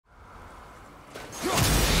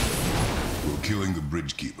killing the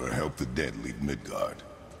Bridgekeeper help the dead leave Midgard?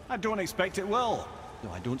 I don't expect it will,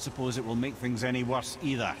 though I don't suppose it will make things any worse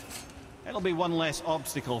either. It'll be one less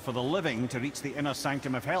obstacle for the living to reach the inner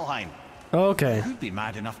sanctum of Helheim. Okay. Who'd be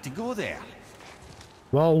mad enough to go there?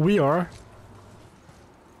 Well, we are.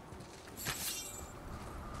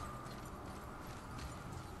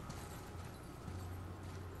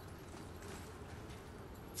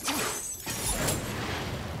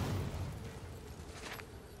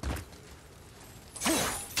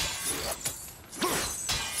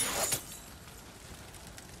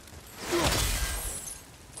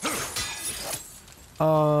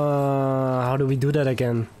 How do we do that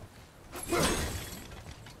again?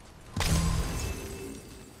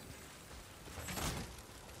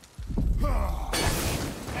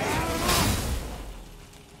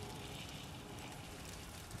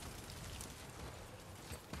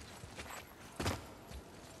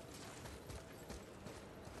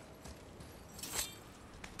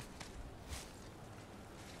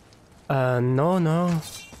 No.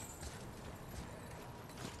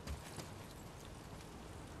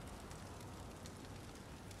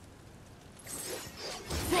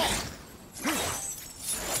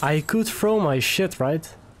 I could throw my shit,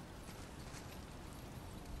 right?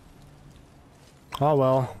 Oh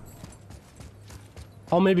well.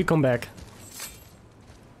 I'll maybe come back.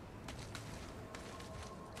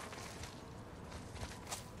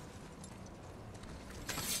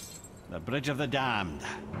 The Bridge of the Damned.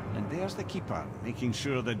 And there's the Keeper, making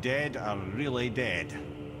sure the dead are really dead.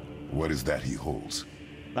 What is that he holds?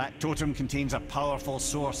 That totem contains a powerful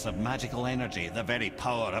source of magical energy, the very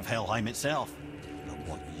power of Helheim itself. But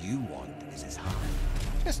what you want is his heart.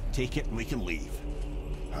 Just take it and we can leave.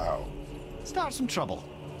 How? Start some trouble.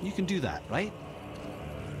 You can do that, right?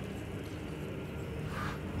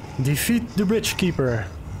 Defeat the Bridgekeeper.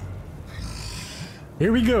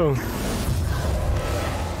 Here we go.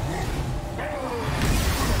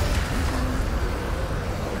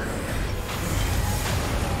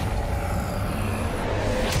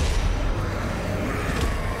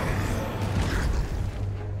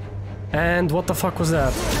 And what the fuck was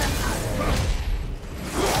that?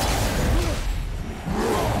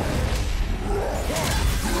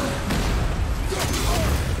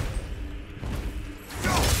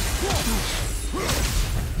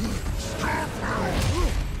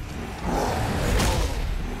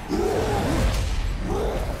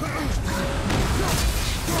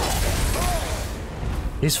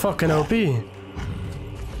 He's fucking OP.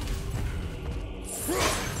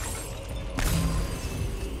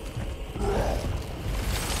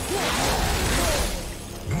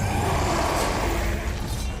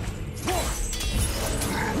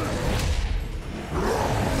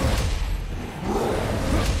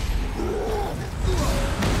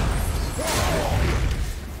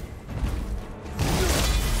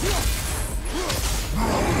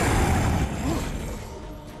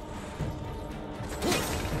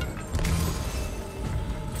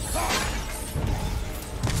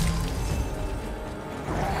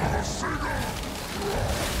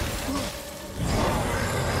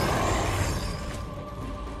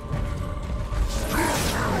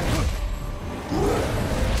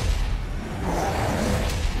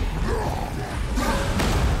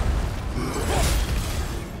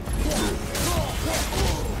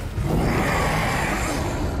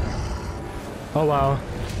 Oh wow.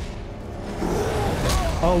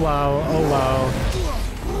 Oh wow, oh wow.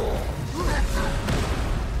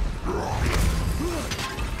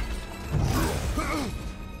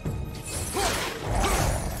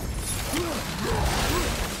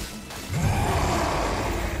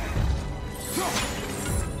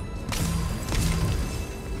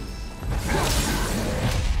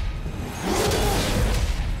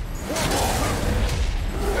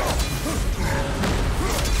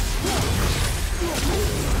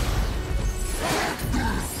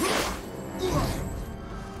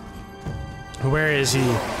 Where is he?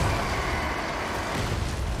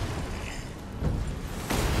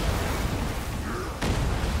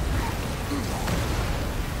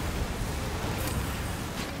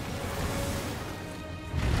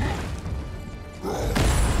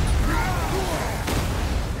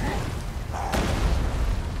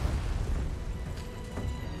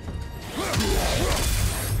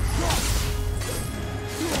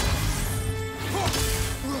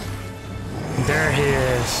 There he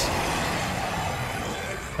is.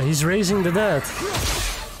 He's raising the dead.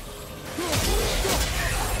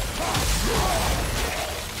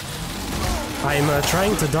 I'm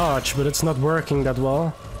trying to dodge, but it's not working that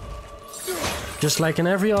well. Just like in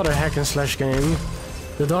every other hack and slash game,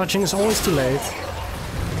 the dodging is always too late.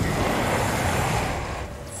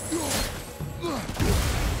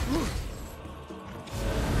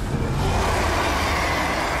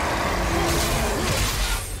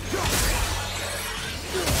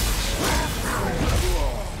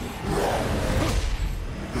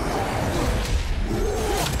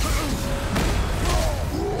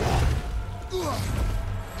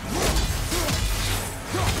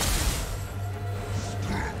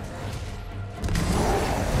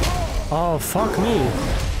 Oh, fuck me.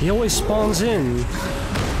 He always spawns in.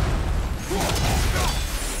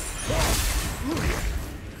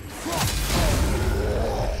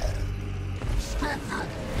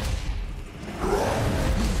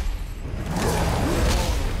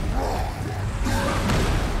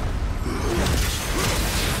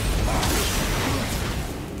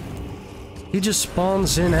 He just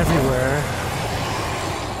spawns in everywhere.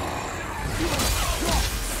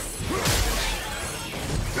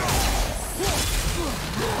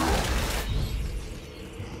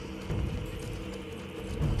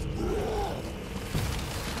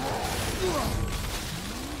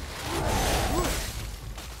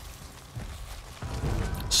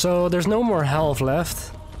 So there's no more health left.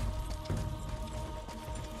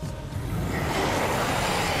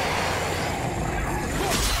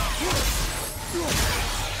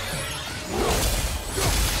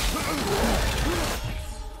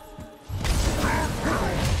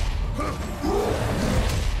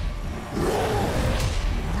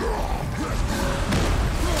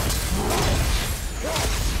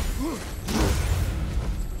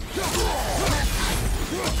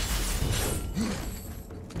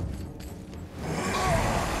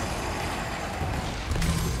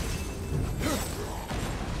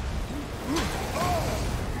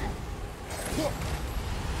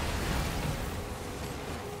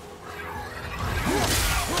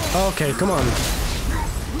 Okay, come on.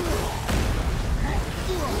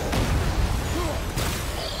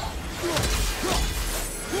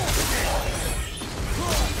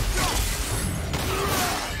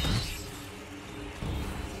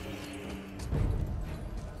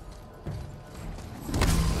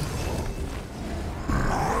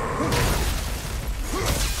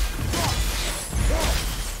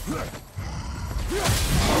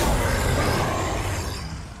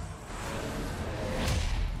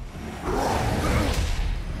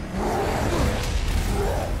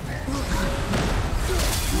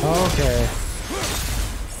 Okay.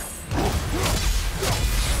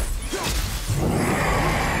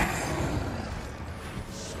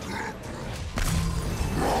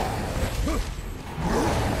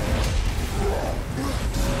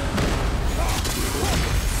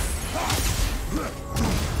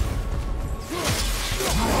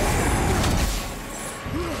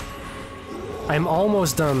 I'm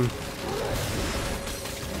almost done.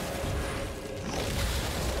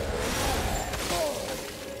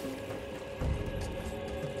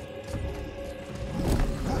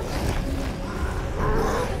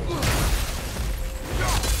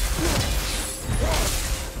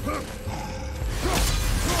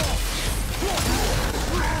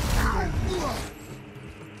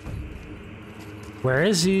 Where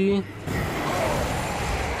is he?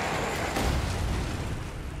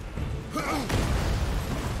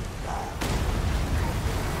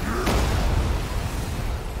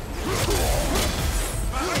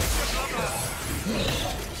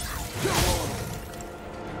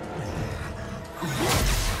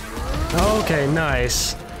 Okay,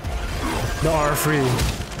 nice. The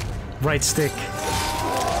R3. Right stick.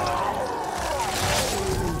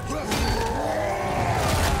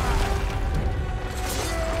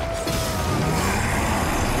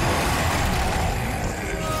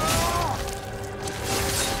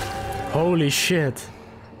 Holy shit.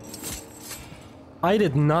 I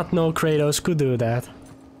did not know Kratos could do that.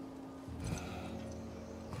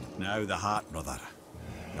 Now the heart, brother.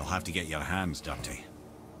 You'll have to get your hands dirty.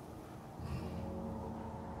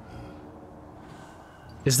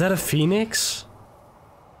 Is that a phoenix?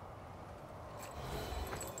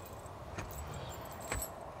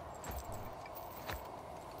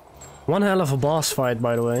 One hell of a boss fight,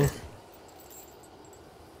 by the way.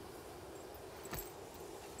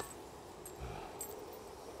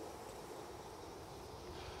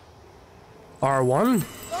 R1?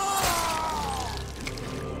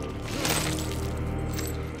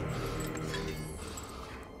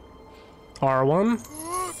 R1?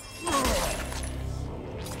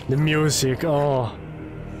 The music, oh.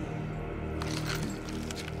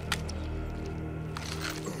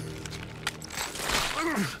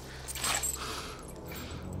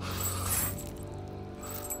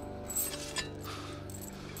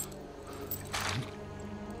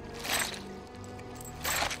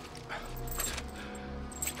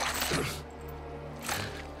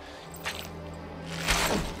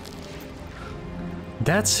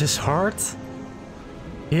 That's his heart?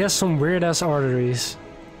 He has some weird ass arteries.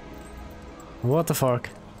 What the fuck?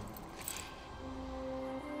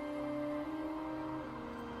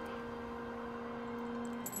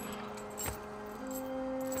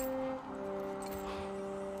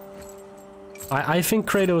 I think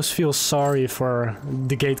Kratos feels sorry for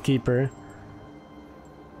the gatekeeper.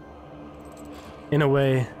 In a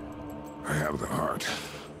way. I have the heart.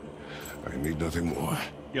 I need nothing more.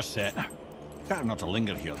 You're set. Better not to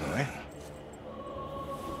linger here, though, eh?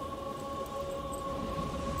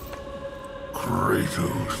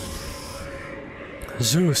 Kratos.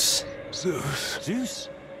 Zeus. Zeus. Zeus?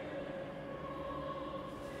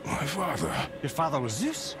 My father. Your father was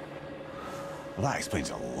Zeus? Well, that explains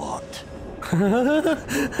a lot.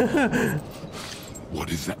 What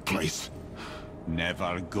is that place?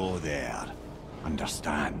 Never go there.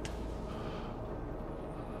 Understand?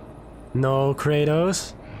 No,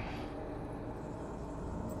 Kratos.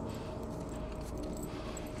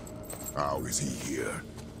 How is he here?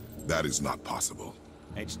 That is not possible.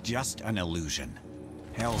 It's just an illusion.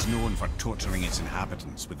 Hell's known for torturing its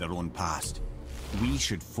inhabitants with their own past. We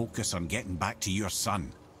should focus on getting back to your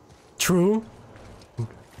son. True.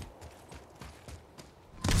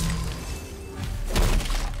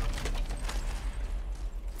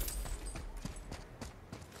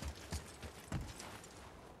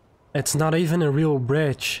 It's not even a real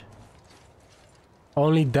bridge.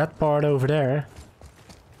 Only that part over there.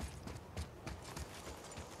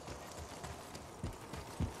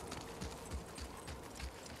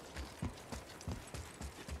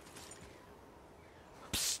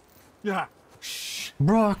 Yeah.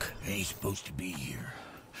 Brock. Ain't supposed to be here.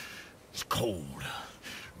 It's cold.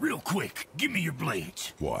 Real quick, give me your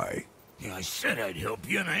blades. Why? Yeah, I said I'd help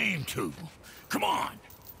you, and I aim to. Come on.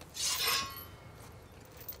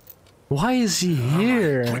 Why is he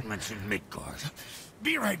here? Equipment's in Midgard.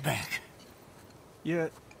 Be right back. You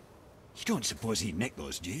don't suppose he'd nick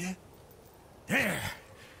those, do you? There.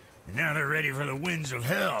 And now they're ready for the winds of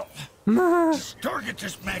hell. Just target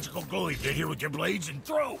this magical glowy bit here with your blades and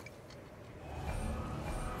throw.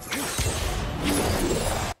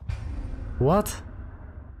 What?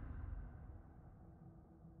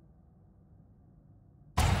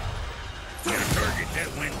 Target that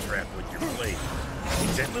wind trap with your blade.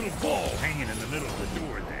 It's that little ball hanging in the middle of the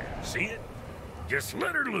door there. See it? Just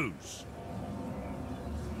let her loose.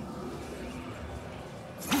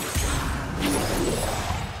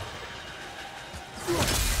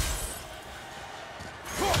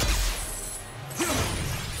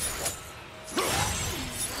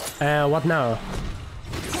 What now?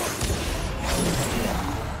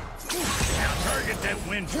 Now target that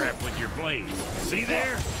wind trap with your blade. See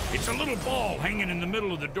there? It's a little ball hanging in the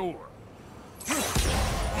middle of the door.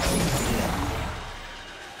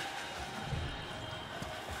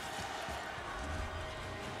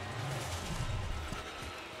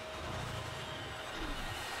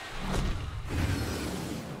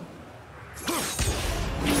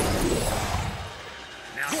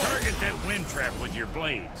 Trap with your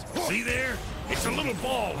blades. See there? It's a little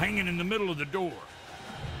ball hanging in the middle of the door.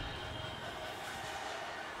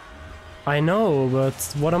 I know, but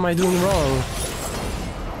what am I doing wrong?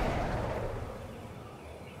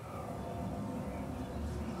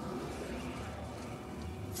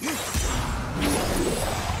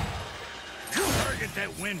 Target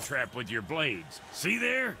that wind trap with your blades. See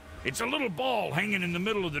there? It's a little ball hanging in the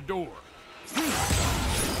middle of the door.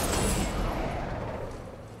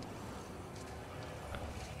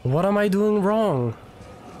 What am I doing wrong?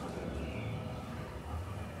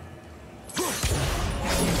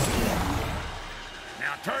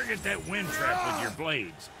 Now target that wind trap with your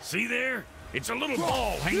blades. See there? It's a little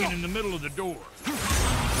ball hanging in the middle of the door.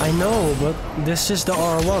 I know, but this is the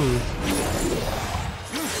R1.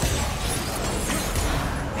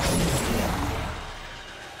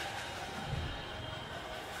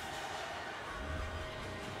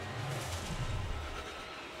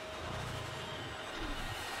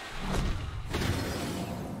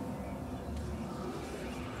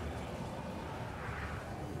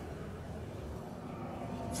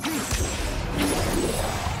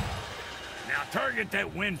 Target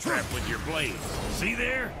that wind trap with your blades. See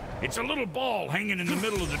there? It's a little ball hanging in the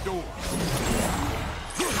middle of the door.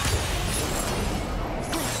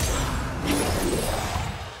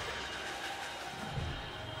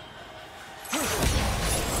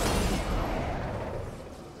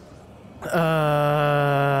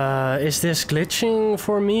 Is this glitching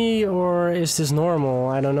for me or is this normal?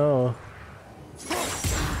 I don't know.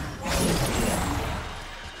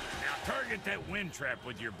 That wind trap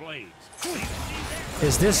with your blades.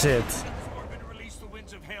 Is this it?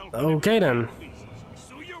 Okay then.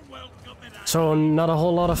 So not a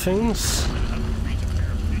whole lot of things?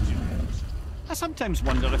 I sometimes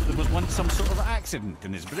wonder if there was once some sort of accident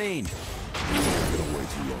in his brain. Been away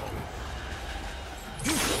too long.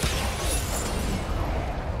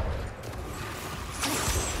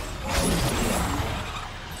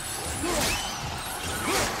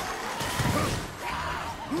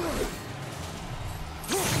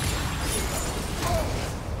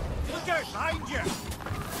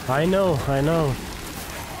 I know, I know.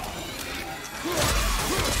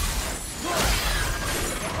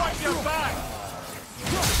 Watch your back!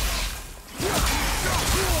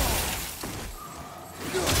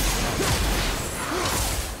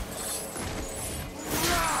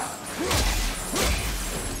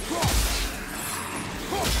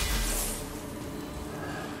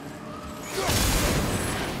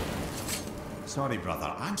 Sorry,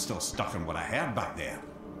 brother, I'm still stuck on what I heard back there.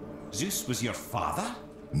 Zeus was your father?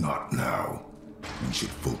 Not now. We should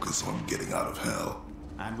focus on getting out of hell.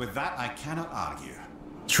 And with that, I cannot argue.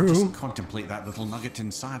 True. Just contemplate that little nugget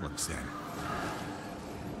in silence, then.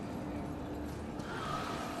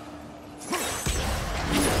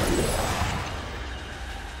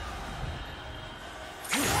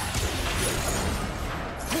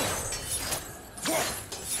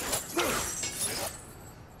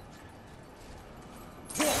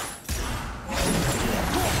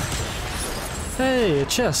 Hey, a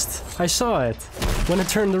chest. I saw it when it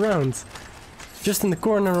turned around. Just in the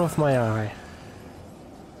corner of my eye.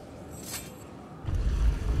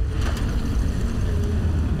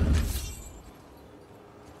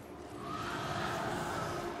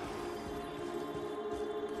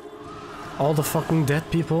 All the fucking dead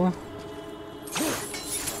people.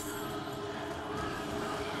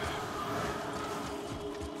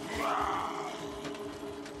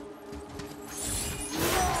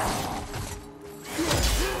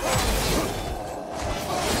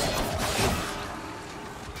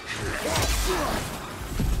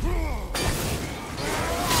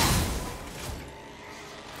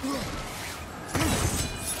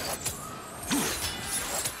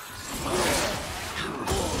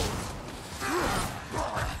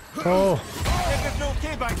 Oh. Everything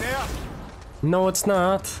okay back there? No, it's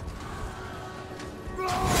not.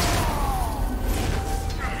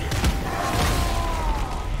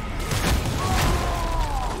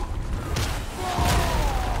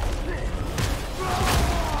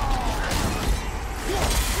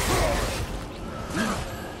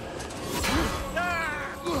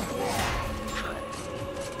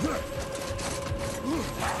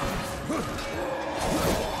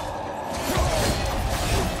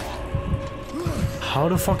 How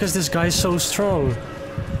the fuck is this guy so strong?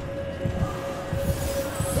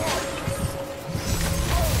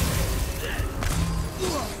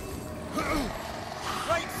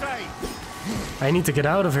 Right side! I need to get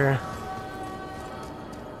out of here.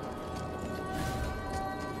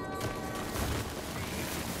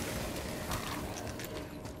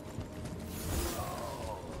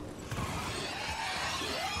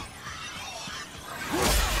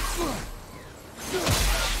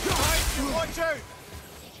 Watch out!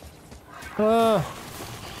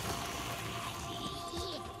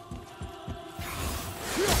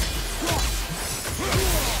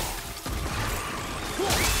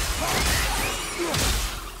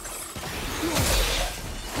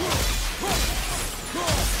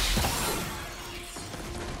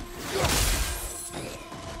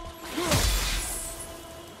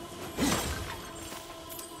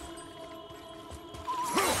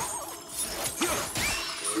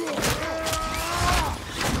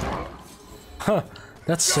 Huh,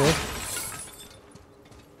 that's sick.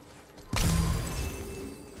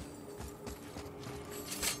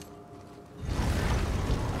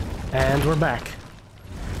 And we're back.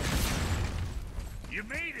 You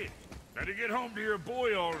made it! Better get home to your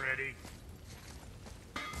boy already.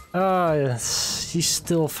 Yes, he's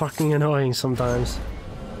still fucking annoying sometimes.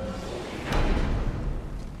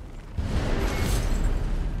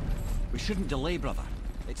 We shouldn't delay, brother.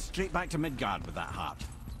 It's straight back to Midgard with that heart.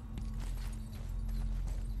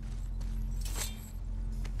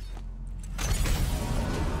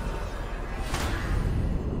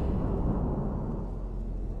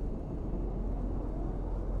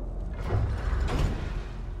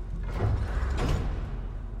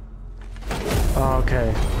 Okay.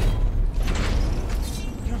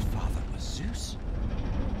 Your father was Zeus?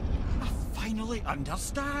 I finally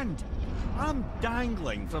understand. I'm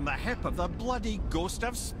dangling from the hip of the bloody ghost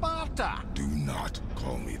of Sparta. Do not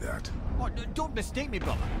call me that. Oh, don't mistake me,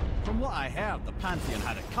 brother. From what I heard, the Pantheon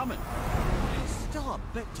had it coming. It's still a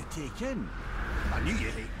bit to take in. I knew you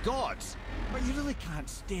hate gods, but you really can't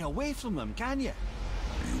stay away from them, can you?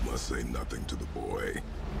 You must say nothing to the boy.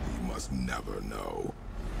 He must never know.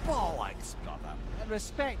 Bollocks, brother.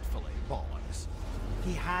 Respectfully, bollocks.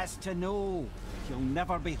 He has to know. He'll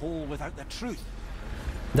never be whole without the truth.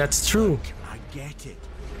 That's true. I get it.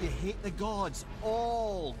 You hate the gods.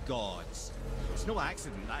 All gods. It's no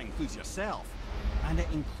accident that includes yourself. And it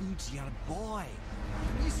includes your boy.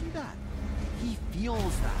 You see that? He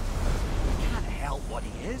feels that. He can't help what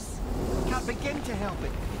he is. Can't begin to help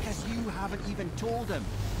it because you haven't even told him.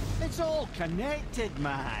 It's all connected,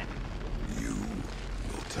 man. You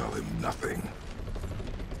will tell him nothing.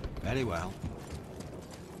 Very well.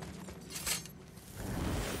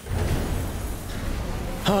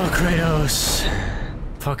 Oh, Kratos.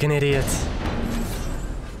 Fucking idiot.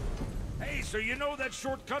 Hey, so you know that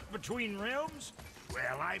shortcut between realms?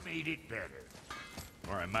 Well, I made it better.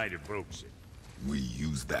 Or I might have broke it. We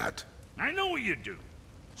use that. I know you do.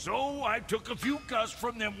 So I took a few gusts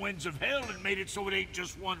from them winds of hell and made it so it ain't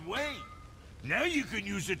just one way. Now you can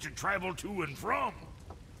use it to travel to and from.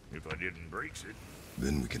 If I didn't break it.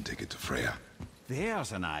 Then we can take it to Freya.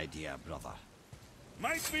 There's an idea, brother.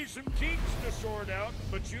 Might be some kinks to sort out,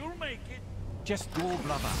 but you'll make it. Just go,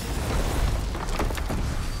 brother.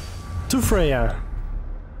 To Freya.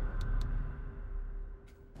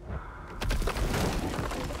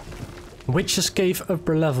 Witch's Cave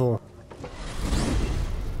upper level.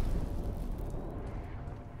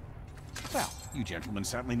 Well, you gentlemen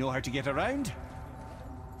certainly know how to get around.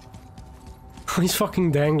 He's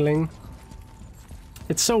fucking dangling.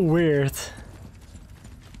 It's so weird.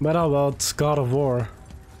 But oh well, it's God of War.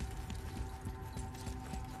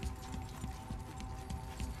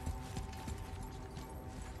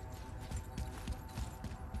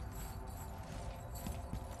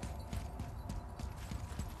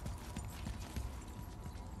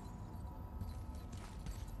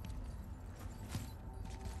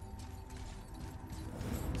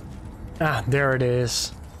 Ah, there it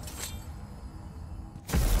is.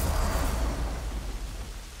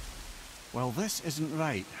 Well, this isn't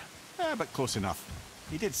right. But close enough.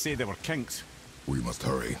 He did say there were kinks. We must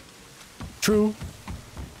hurry. True.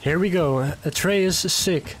 Here we go. Atreus is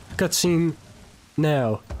sick. Cutscene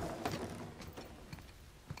now.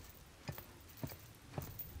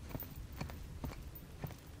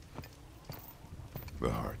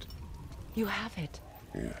 The heart. You have it.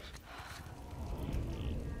 Yes.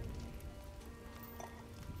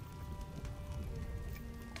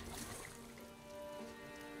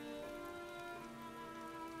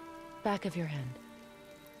 Back of your hand.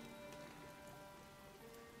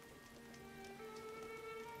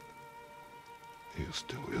 He is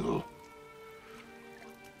still ill.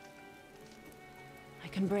 I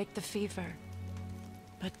can break the fever.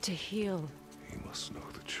 But to heal... He must know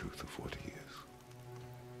the truth of what he is.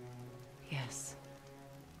 Yes.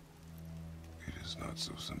 It is not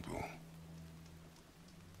so simple.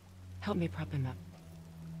 Help me prop him up.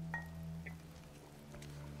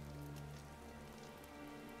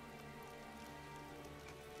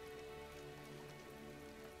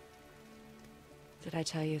 Did I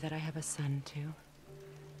tell you that I have a son, too?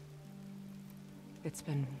 It's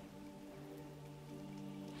been...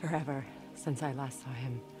 forever since I last saw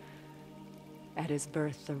him. At his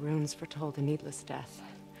birth, the runes foretold a needless death.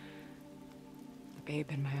 The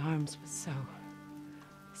babe in my arms was so...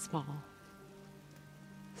 small.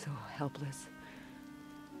 So helpless.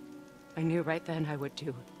 I knew right then I would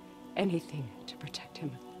do anything to protect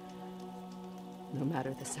him. No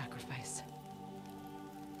matter the sacrifice.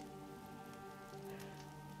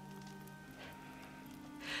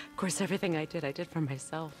 Of course, everything I did for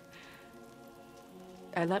myself.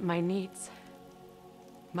 I let my needs,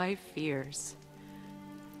 my fears,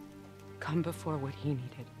 come before what he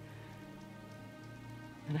needed.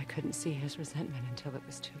 And I couldn't see his resentment until it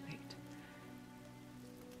was too late.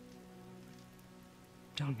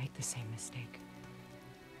 Don't make the same mistake.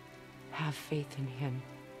 Have faith in him.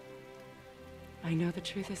 I know the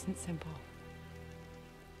truth isn't simple,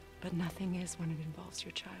 but nothing is when it involves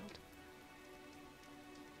your child.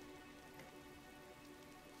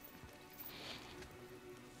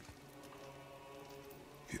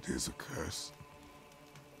 It is a curse.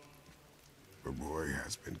 The boy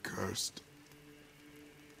has been cursed.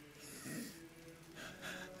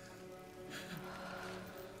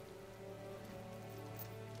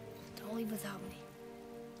 Don't leave without me.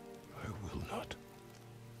 I will not.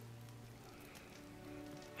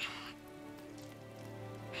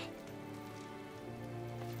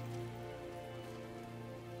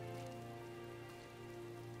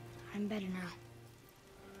 I'm better now.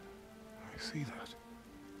 I see that.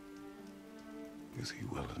 Is he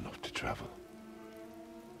well enough to travel?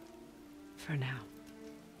 For now.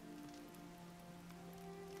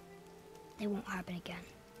 It won't happen again.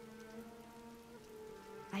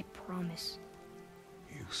 I promise.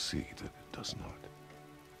 You see that it does not.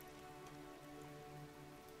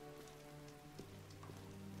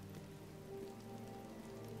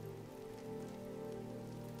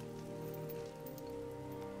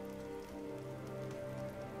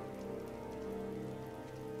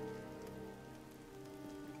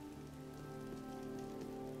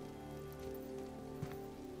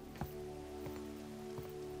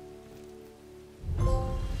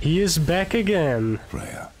 He is back again.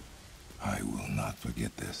 Freya, I will not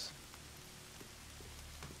forget this.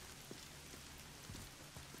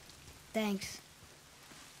 Thanks.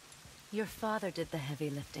 Your father did the heavy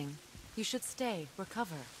lifting. You should stay,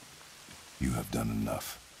 recover. You have done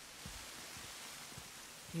enough.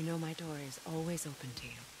 You know my door is always open to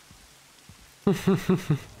you.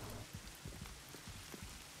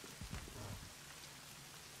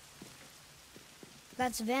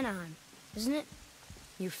 That's Vanaheim, isn't it?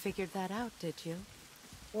 You figured that out, did you?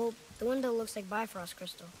 Well, the window looks like Bifrost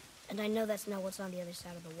crystal, and I know that's not what's on the other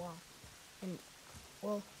side of the wall. And,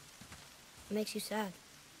 well, it makes you sad.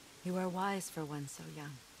 You are wise for one so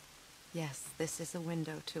young. Yes, this is a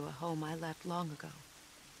window to a home I left long ago.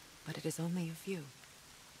 But it is only a view.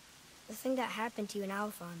 The thing that happened to you in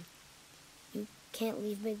Alfheim, you can't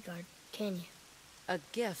leave Midgard, can you? A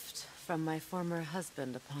gift from my former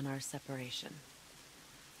husband upon our separation.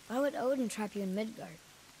 Why would Odin trap you in Midgard?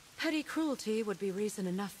 Petty cruelty would be reason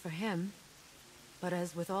enough for him. But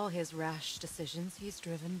as with all his rash decisions, he's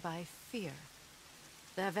driven by fear.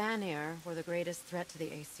 The Vanir were the greatest threat to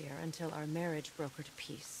the Aesir until our marriage brokered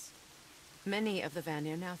peace. Many of the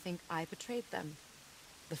Vanir now think I betrayed them.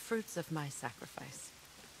 The fruits of my sacrifice.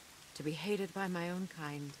 To be hated by my own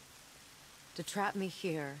kind. To trap me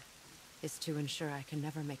here is to ensure I can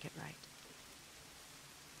never make it right.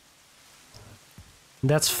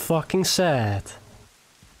 That's fucking sad.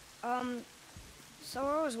 So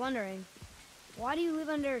I was wondering, why do you live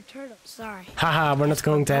under a turtle? Sorry. Haha, we're not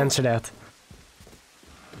going to answer that.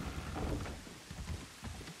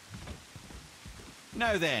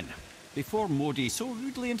 Now then, before Modi so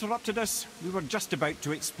rudely interrupted us, we were just about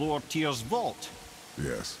to explore Tyr's vault.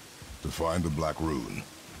 Yes, to find the Black Rune.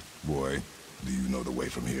 Boy, do you know the way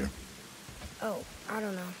from here? Oh, I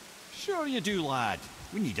don't know. Sure you do, lad.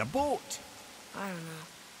 We need a boat. I don't know.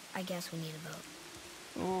 I guess we need a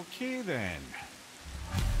boat. Okay then.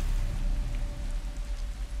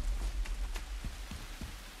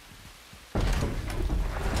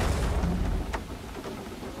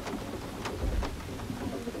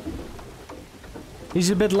 He's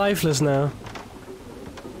a bit lifeless now.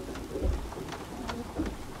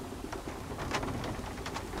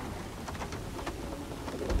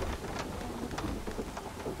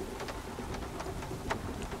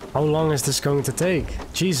 How long is this going to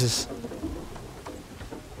take? Jesus.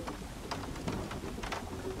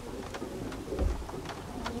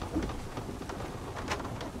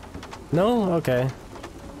 No? Okay.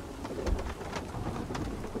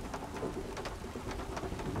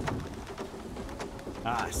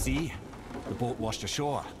 Ah, see? The boat washed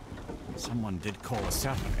ashore. Someone did call a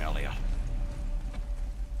serpent earlier.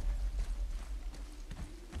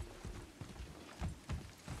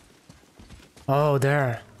 Oh,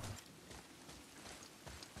 there.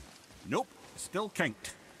 Nope, still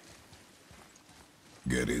kinked.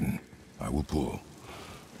 Get in. I will pull.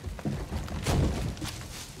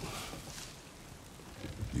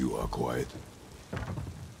 You are quiet.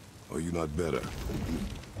 Are you not better?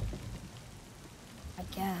 I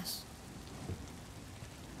guess.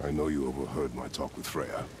 I know you overheard my talk with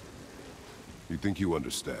Freya. You think you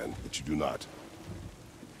understand, but you do not.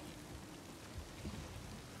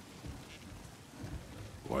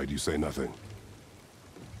 Why do you say nothing?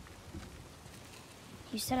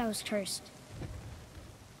 You said I was cursed.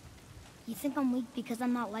 You think I'm weak because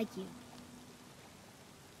I'm not like you.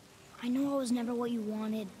 I know I was never what you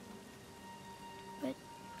wanted. But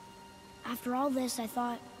after all this, I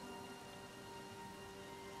thought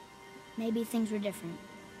maybe things were different.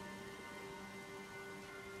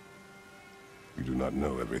 You do not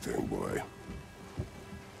know everything, boy.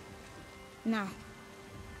 No.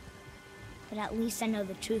 But at least I know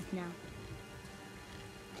the truth now.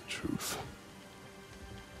 The truth.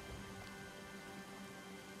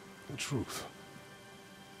 The truth.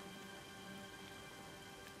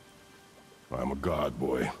 I am a god,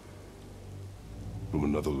 boy. From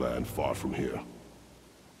another land far from here.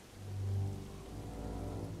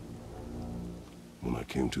 When I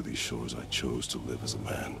came to these shores, I chose to live as a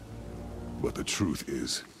man. But the truth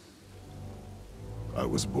is, I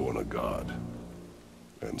was born a god.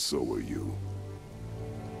 And so were you.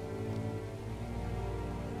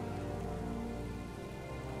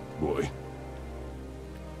 Boy,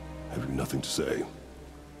 have you nothing to say?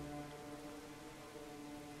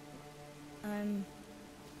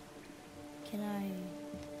 Can I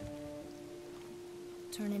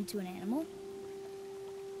turn into an animal?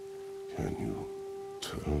 Can you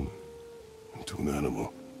turn into an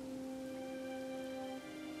animal?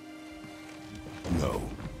 No.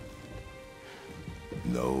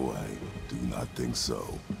 No, I do not think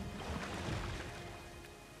so.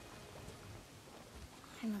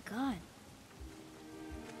 I'm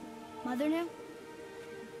mother knew?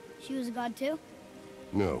 She was a god too?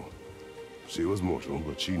 No. She was mortal,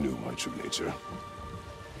 but she knew my true nature.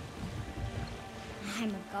 I'm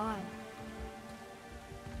a god.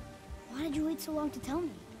 Why did you wait so long to tell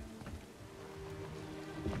me?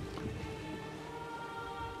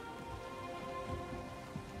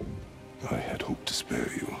 I had hoped to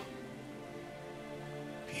spare you.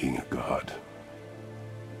 Being a god,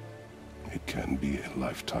 it can be a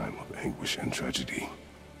lifetime of anguish and tragedy.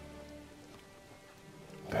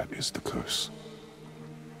 That is the curse.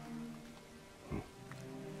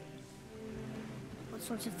 What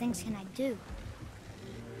sorts of things can I do?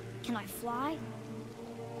 Can I fly?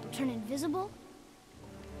 Turn invisible?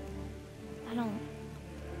 I don't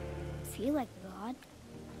feel like a god.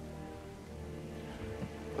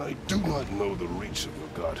 I do not know the reach of your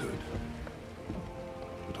godhood.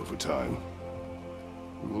 But over time,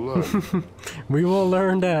 we will learn. We will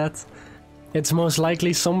learn that. It's most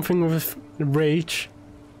likely something with rage.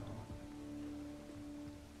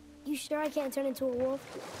 You sure I can't turn into a wolf?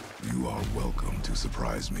 You are welcome to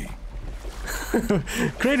surprise me.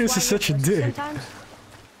 Kratos is such a dick. Sometimes?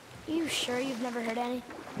 You sure you've never heard any?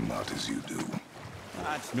 Not as you do.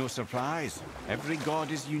 That's no surprise. Every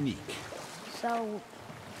god is unique. So,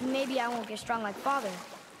 maybe I won't get strong like Father,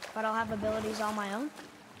 but I'll have abilities all my own?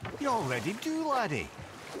 You already do, laddie.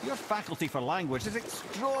 Your faculty for language is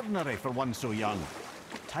extraordinary for one so young.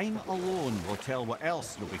 Time alone will tell what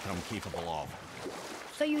else you'll become capable of.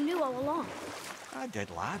 So you knew all along? I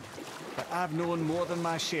did, lad. But I've known more than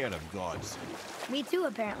my share of gods. Me too,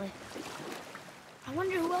 apparently. I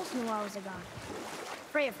wonder who else knew I was a god.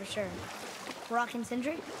 Freya for sure. Brock and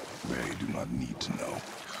Sindri? They do not need to know.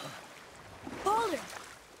 Baldur!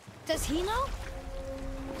 Does he know?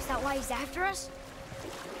 Is that why he's after us?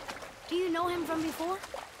 Do you know him from before?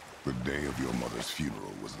 The day of your mother's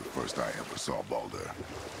funeral was the first I ever saw Baldur.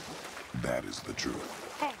 That is the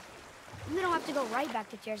truth. Hey, we don't have to go right back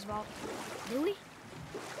to Tyr's vault, do we?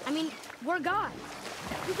 I mean, we're God.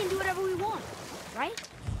 We can do whatever we want, right?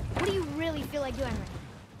 What do you really feel like doing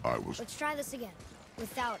right now? Let's try this again,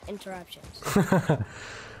 without interruptions.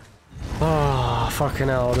 Oh, fucking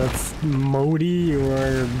hell, that's Modi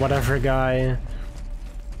or whatever guy.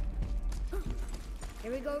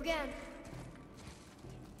 Here we go again.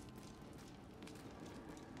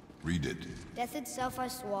 Read it. Death itself I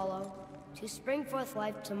swallow, to spring forth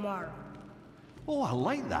life tomorrow. Oh, I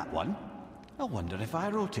like that one. I wonder if I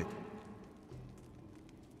wrote it.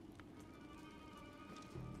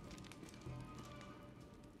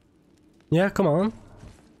 Yeah, come on.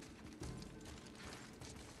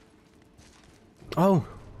 Oh.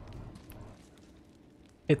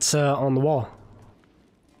 It's on the wall.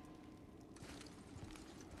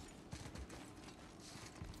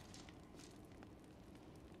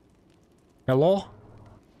 Hello?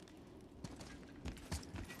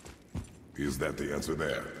 Is that the answer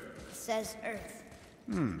there? It says Earth.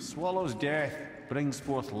 Swallows death, brings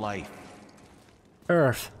forth life.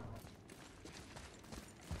 Earth.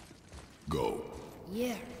 Go.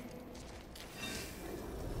 Yeah.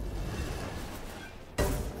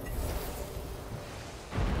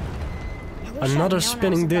 Another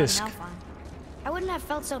spinning disc. I wouldn't have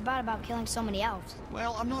felt so bad about killing so many elves.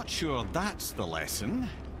 Well, I'm not sure that's the lesson.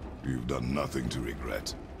 You've done nothing to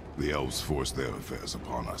regret. The elves forced their affairs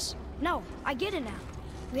upon us. No, I get it now.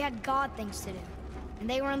 We had God things to do, and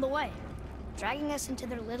they were in the way, dragging us into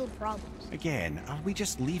their little problems. Again, are we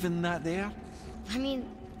just leaving that there? I mean,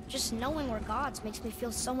 just knowing we're gods makes me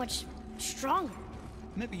feel so much stronger.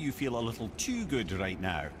 Maybe you feel a little too good right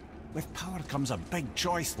now. With power comes a big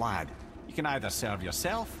choice, lad. You can either serve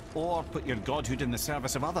yourself, or put your godhood in the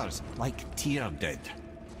service of others, like Tyr did.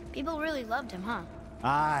 People really loved him, huh?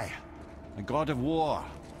 Aye, a god of war,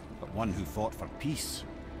 but one who fought for peace.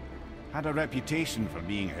 Had a reputation for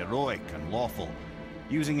being heroic and lawful,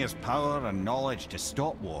 using his power and knowledge to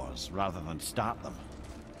stop wars rather than start them.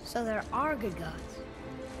 So there are good gods.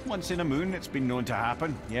 Once in a moon, it's been known to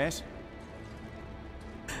happen, yes?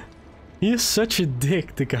 He is such a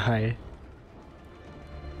dick, the guy.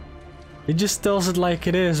 He just tells it like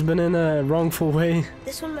it is, but in a wrongful way.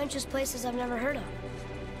 This one mentions places I've never heard of.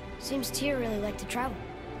 Seems Tyr really liked to travel.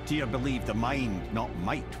 Tyr believed the mind, not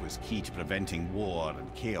might, was key to preventing war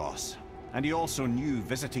and chaos. And he also knew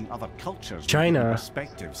visiting other cultures China,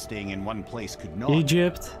 perspective staying in one place could not.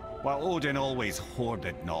 Egypt. While Odin always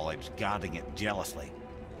hoarded knowledge, guarding it jealously,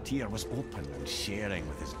 Tyr was open and sharing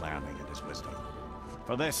with his learning and his wisdom.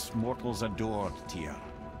 For this, mortals adored Tyr,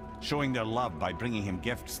 showing their love by bringing him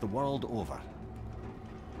gifts the world over.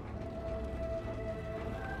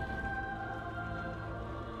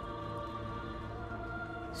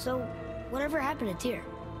 So, whatever happened to Tyr?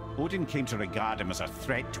 Odin came to regard him as a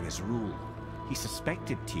threat to his rule. He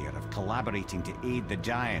suspected Tyr of collaborating to aid the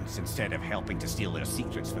giants instead of helping to steal their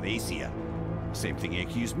secrets for the Aesir. Same thing he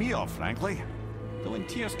accused me of, frankly. Though in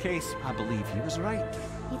Tyr's case, I believe he was right.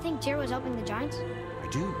 You think Tyr was helping the giants? I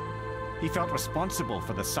do. He felt responsible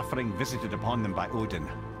for the suffering visited upon them by Odin.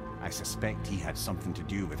 I suspect he had something to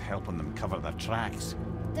do with helping them cover their tracks.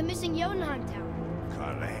 The missing Jotunheim Tower.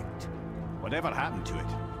 Correct. Whatever happened to it,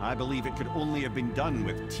 I believe it could only have been done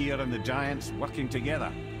with Tyr and the giants working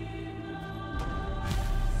together.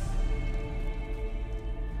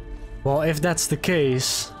 Well, if that's the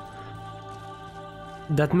case,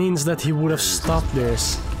 that means that he would have stopped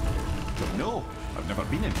this. No, I've never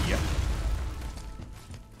been in here.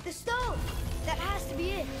 The stone! That has to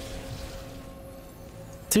be it.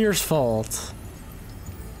 Tyr's fault.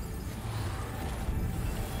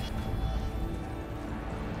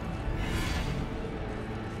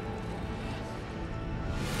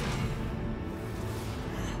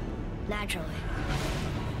 Naturally.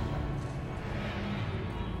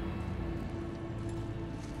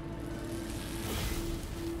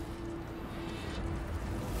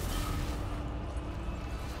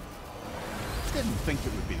 Didn't think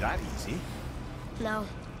it would be that easy. No.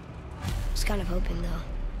 Was kind of hoping, though.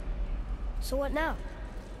 So what now?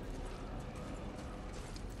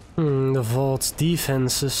 The vault's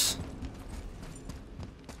defenses.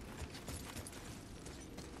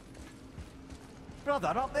 Brother,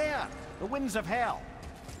 up there! The winds of hell!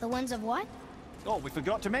 The winds of what? Oh, we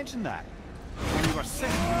forgot to mention that. When you were sick,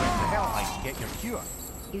 you went to Helheim to get your cure.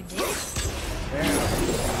 You did?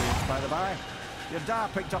 Yeah. By the by, your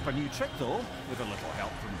dad picked up a new trick, though, with a little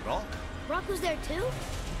help from Brock. Brock was there, too?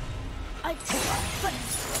 But...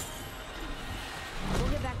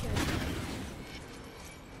 We'll get back to this.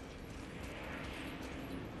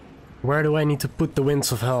 Where do I need to put the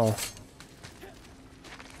winds of hell?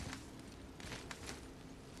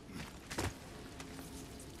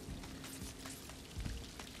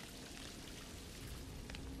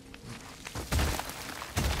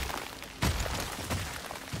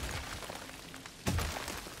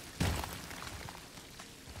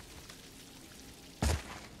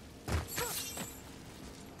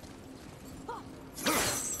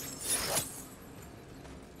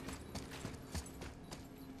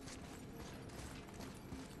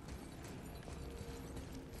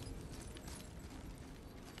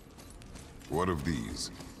 What of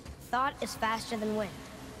these? Thought is faster than wind.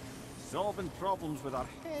 Solving problems with our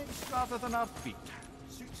heads rather than our feet.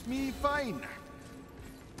 Suits me fine.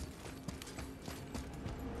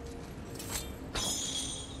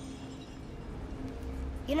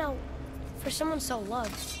 You know, for someone so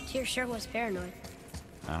loved, Tyr sure was paranoid.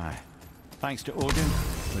 Aye. Thanks to Odin,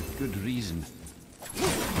 with good reason.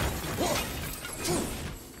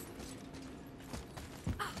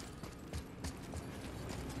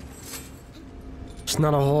 There's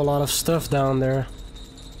not a whole lot of stuff down there.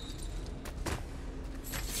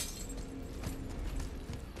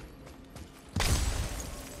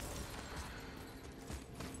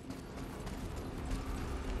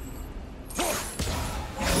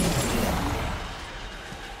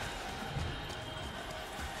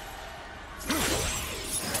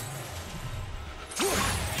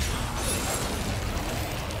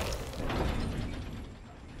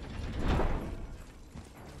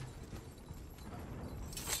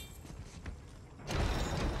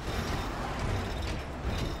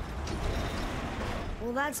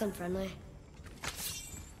 Well, that's unfriendly.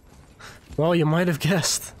 Well, you might have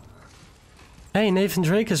guessed. Hey, Nathan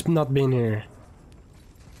Drake has not been here.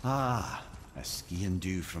 Ah, a ski and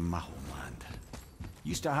do from my homeland.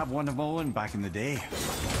 Used to have one of my own back in the day.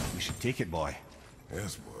 We should take it, boy.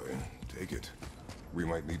 Yes, boy. Take it. We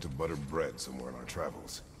might need to butter bread somewhere in our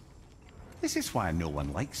travels. This is why no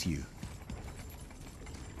one likes you.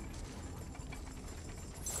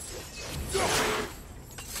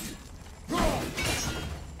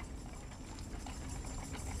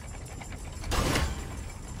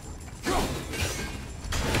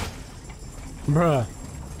 Bruh.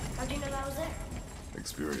 How'd you know that was there?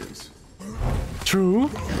 Experience. True.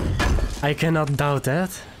 I cannot doubt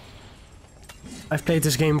that. I've played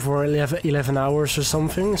this game for 11 hours or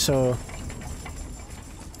something, so...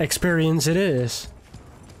 experience it is.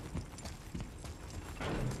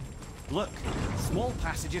 Look, small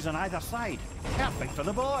passages on either side. Perfect for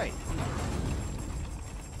the boy.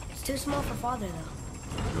 It's too small for Father,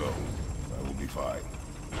 though. Go. I will be fine.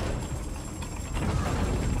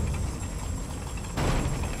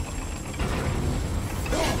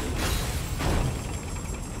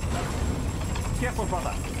 Careful, brother.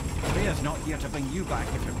 Freya's not here to bring you back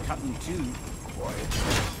if you're cutting too. Quiet.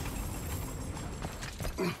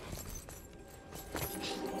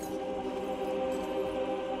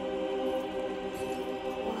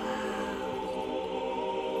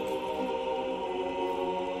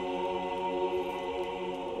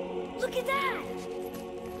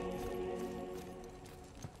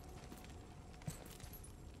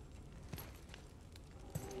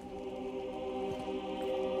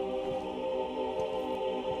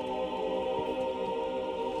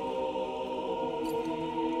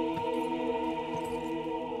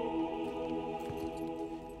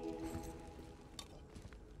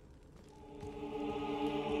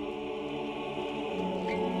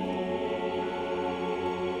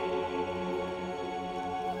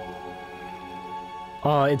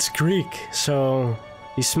 Oh, it's Greek, so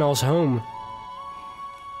he smells home.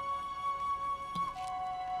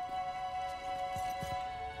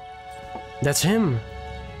 That's him.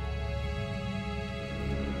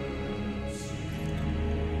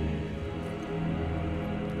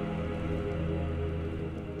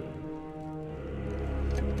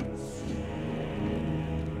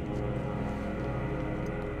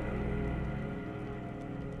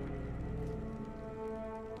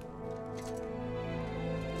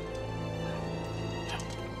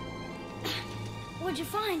 What'd you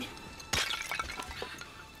find?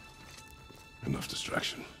 Enough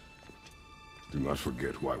distraction. Do not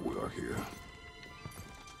forget why we are here.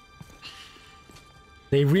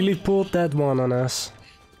 They really pulled that one on us.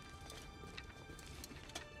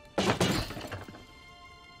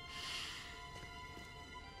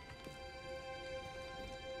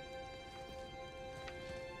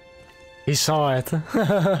 He saw it.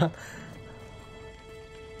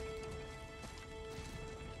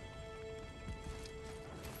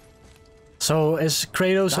 So, is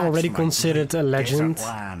Kratos already considered a legend? Desert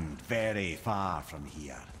land very far from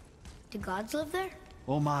here. Do gods live there?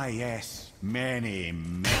 Oh my, yes. Many,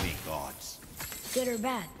 many gods. Good or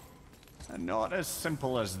bad? And not as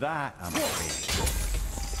simple as that, I'm afraid.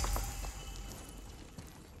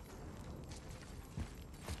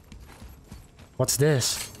 What's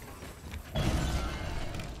this?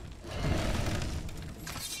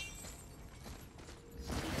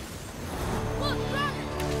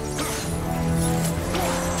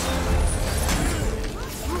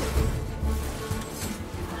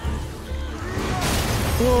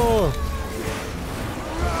 Whoa!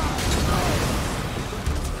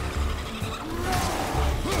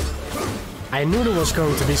 I knew there was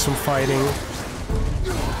going to be some fighting.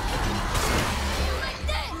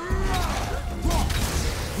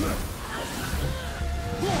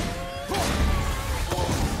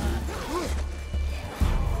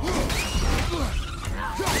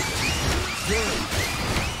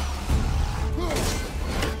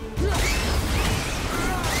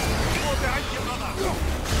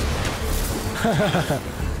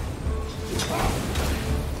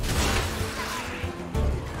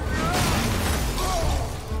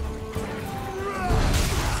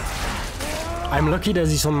 I'm lucky that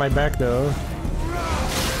he's on my back though.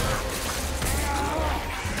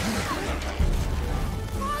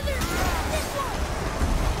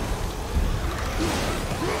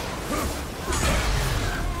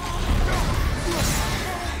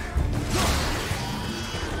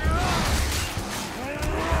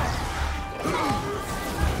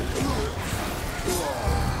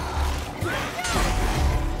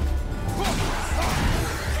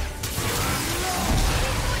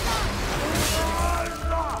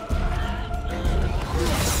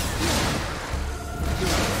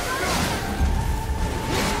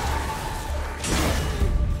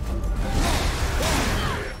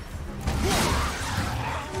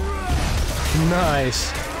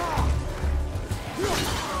 Nice.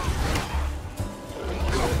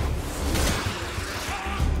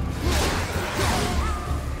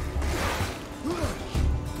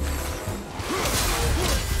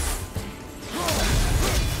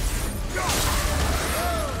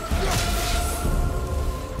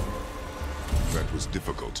 That was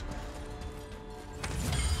difficult.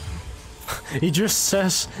 He just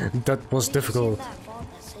says that was difficult.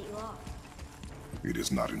 It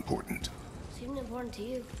is not important. Seemed important to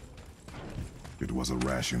you. It was a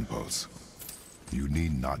rash impulse. You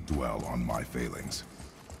need not dwell on my failings.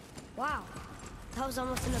 Wow. That was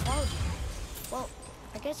almost an apology. Well,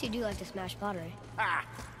 I guess you do like to smash pottery. Ah!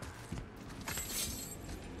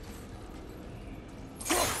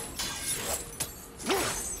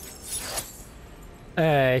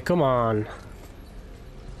 Hey, come on.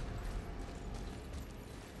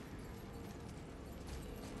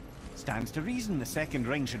 Stands to reason the second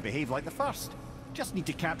ring should behave like the first. Just need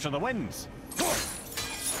to capture the winds.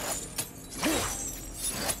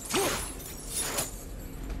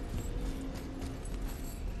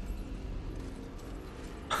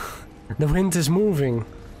 The wind is moving.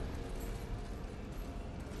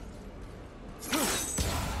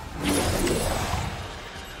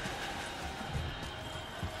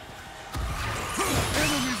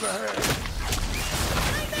 Enemies ahead!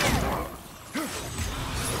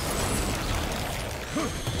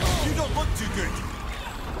 You don't look too good.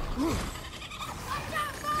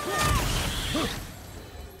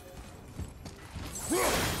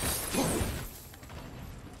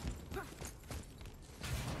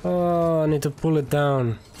 Oh, I need to pull it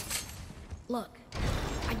down. Look,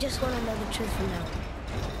 I just want to know the truth from now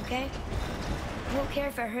on, okay? I don't care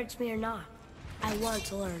if it hurts me or not. I want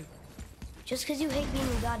to learn. Just because you hate being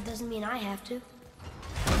a god doesn't mean I have to.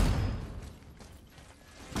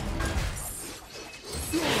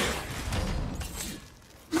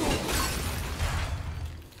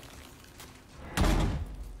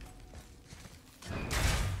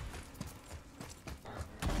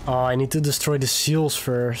 Oh, I need to destroy the seals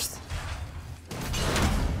first.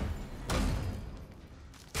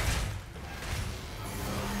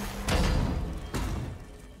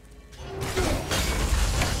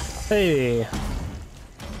 Hey.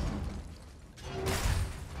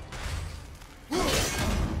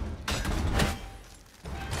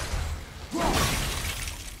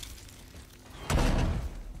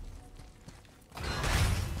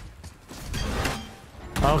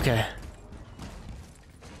 Okay.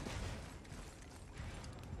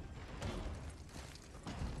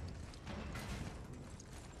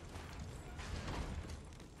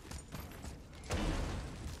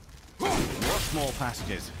 Small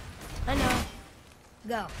passages. I know.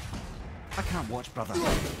 Go. I can't watch, brother.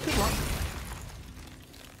 Good luck.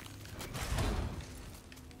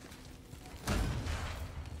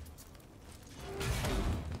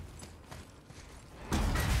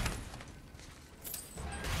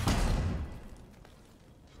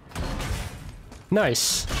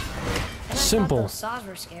 Nice. And Simple. I thought those saws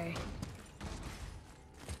were scary.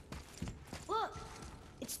 Look,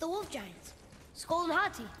 it's the wolf giants. Skull and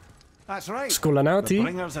Hati. That's right. Skull and Hati. The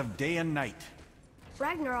bringers of day and night.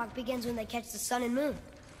 Ragnarok begins when they catch the sun and moon,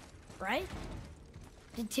 right?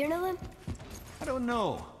 Did Tyr know them? I don't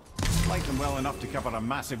know. Like him well enough to cover a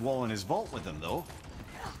massive wall in his vault with them, though.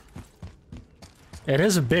 It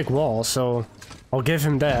is a big wall, so I'll give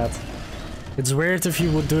him that. It's weird if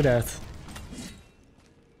you would do that.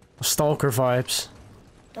 Stalker vibes.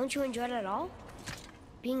 Don't you enjoy it at all?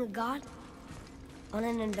 Being a god? On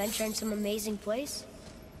an adventure in some amazing place?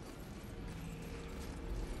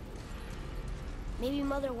 Maybe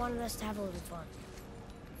Mother wanted us to have a little fun.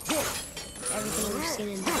 Everything we've seen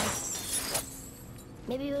and done.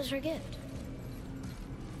 Maybe it was her gift.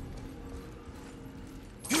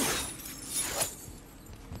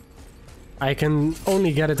 I can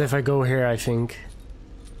only get it if I go here, I think.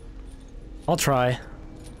 I'll try.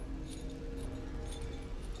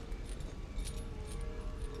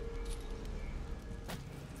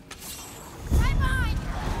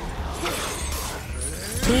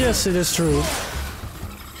 Yes, it is true.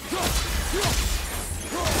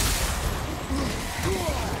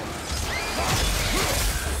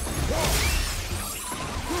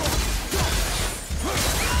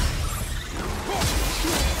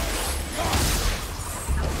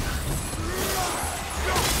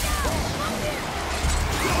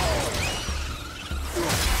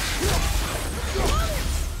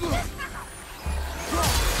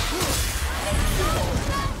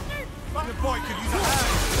 That boy could use a hand.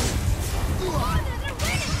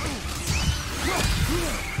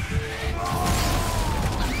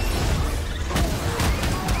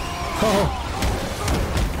 Oh.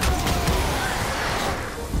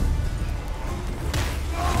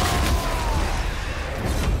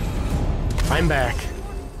 I'm back.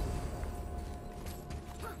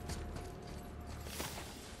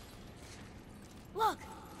 Look,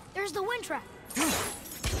 there's the wind trap.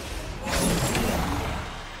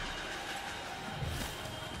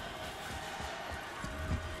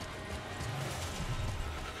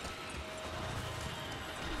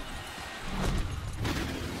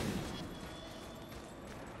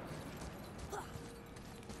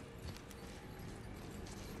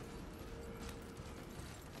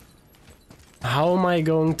 How am I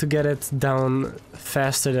going to get it down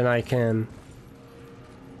faster than I can?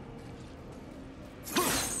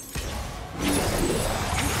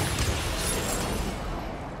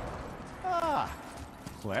 Ah,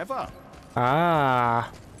 clever.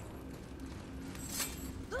 Ah.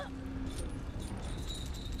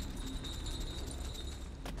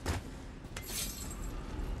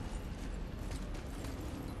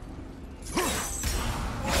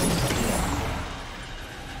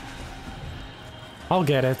 I'll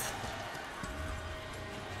get it.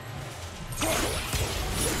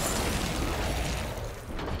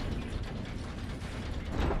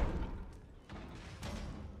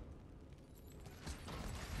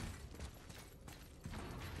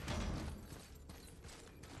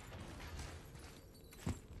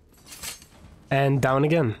 And down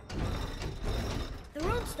again. The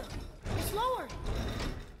rune stone. It's lower.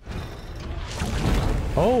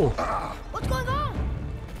 Oh. What's going on?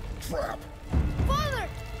 Trap! Father!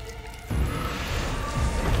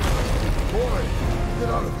 Boy, get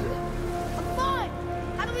out of here! I'm fine.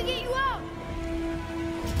 How do we get you out?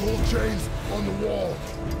 Pull chains on the wall.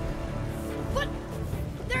 But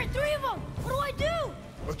there are 3 of them.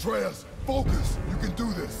 Atreus, focus! You can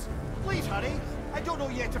do this! Please hurry! I don't know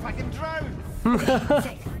yet if I can drown!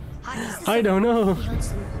 I don't know. He hunts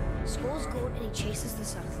them, skulls goat, and he chases the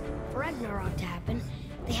sun. For Ragnarok to happen,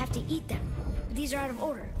 they have to eat them. But these are out of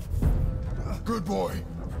order. Good boy.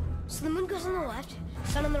 So the moon goes on the left,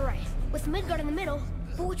 sun on the right, with Midgard in the middle.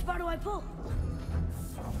 But which bar do I pull?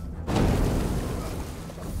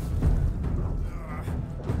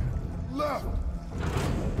 Left!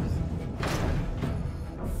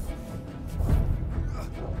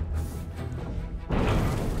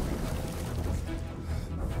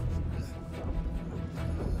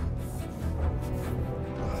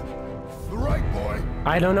 The right, boy!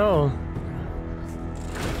 I don't know.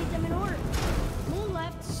 Get them in order. Moon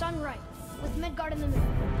left, sun right, with Midgard in the middle.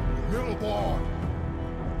 Middle bar!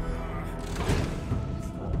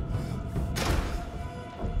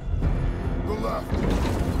 The left!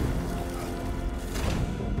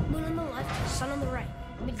 Moon on the left, sun on the right,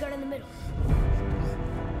 Midgard in the middle.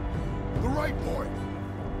 The right, boy!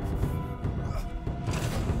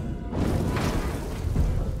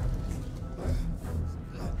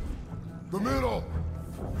 The middle!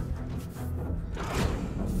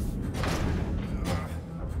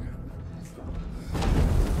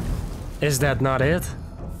 Is that not it?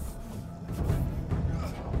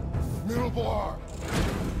 Middle bar!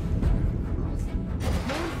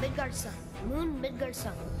 Moon, Midgard, sun. Moon, Midgard,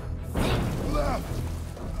 sun. Left!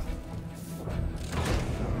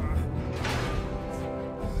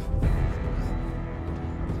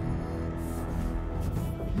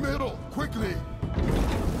 Middle, quickly!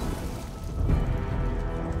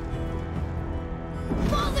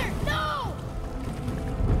 Father, no!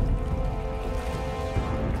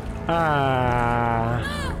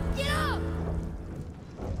 Get up!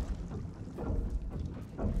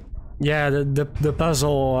 Yeah, the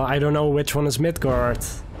puzzle. I don't know which one is Midgard.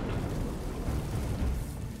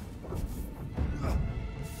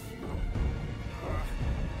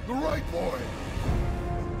 The right, boy!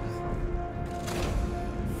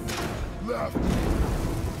 Left!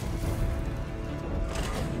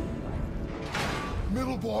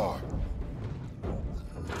 Middle bar!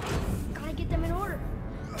 Gotta get them in order.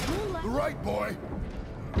 Moon left. The right, boy!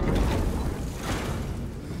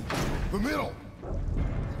 The middle!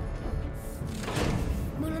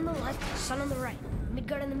 Moon on the left, sun on the right,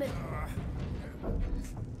 Midgard in the middle.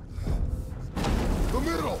 The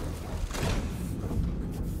middle!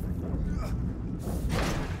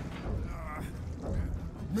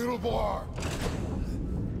 Middle bar!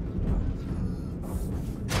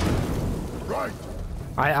 Right!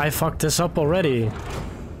 I fucked this up already.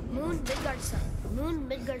 Moon, Midgard, sun. Moon,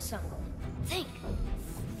 Midgard, sun. Think.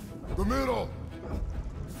 The middle!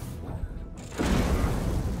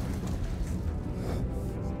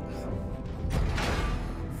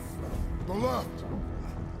 The left!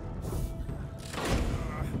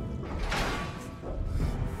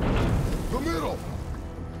 The middle!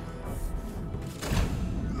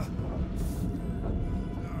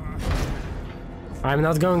 I'm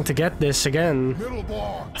not going to get this again. Middle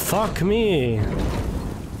bar! Fuck me.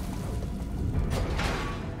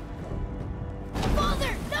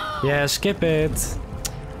 Father, no! Yeah, skip it.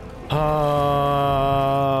 Oh.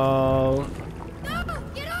 No!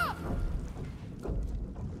 Get up!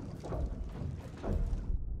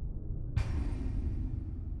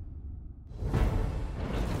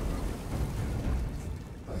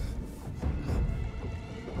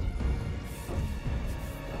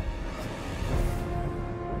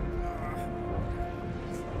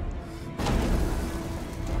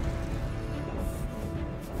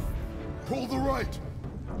 Pull the right!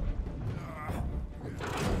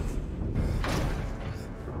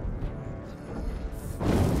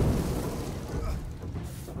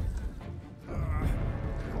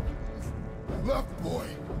 Left, boy!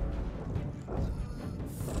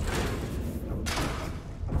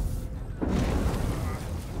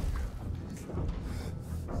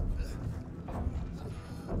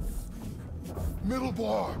 Middle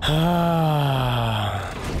bar!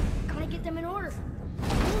 Gotta get them in order.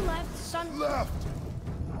 Moon left, sun Left!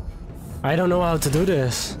 I don't know how to do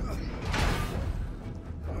this.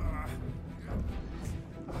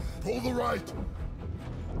 Pull the right!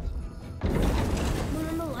 Moon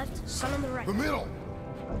on the left, sun on the right. The middle!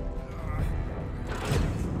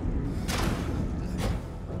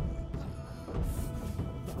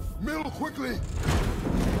 Middle, quickly!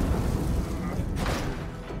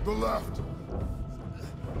 The left!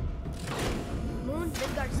 Moon,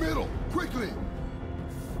 Midgard, sun. Middle, quickly!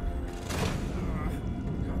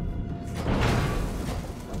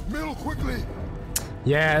 Middle, quickly!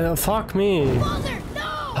 Yeah, fuck me. Father,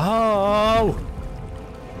 no! Oh!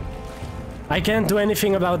 I can't do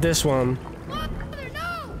anything about this one.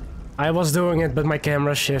 I was doing it, but my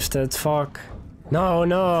camera shifted. Fuck. No,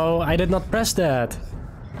 no, I did not press that.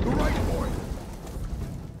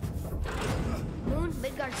 Moon,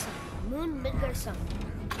 Midgard sun. Moon, Midgard sun.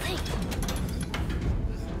 Hey.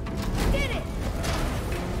 Get it!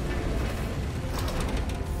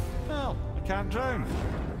 Well, I can't drown.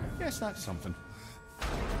 Guess that's something.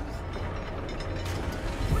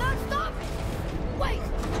 We're not stopping! Wait!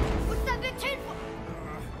 What's that big chain for?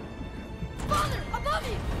 Father, above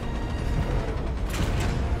you!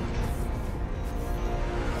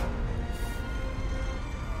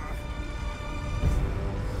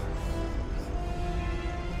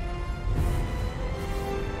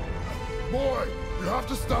 Boy, you have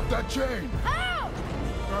to stop that chain. How?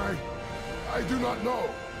 I do not know.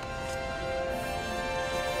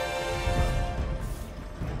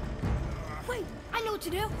 Wait, I know what to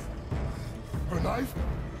do. Her knife?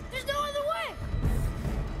 There's no other way!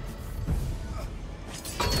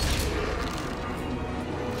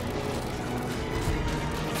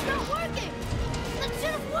 It's not working! That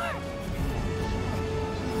should have worked!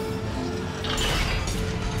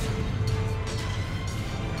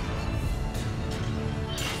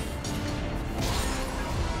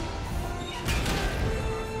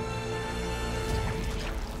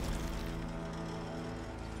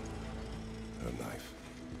 Her knife.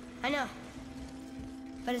 I know.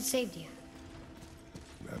 But it saved you.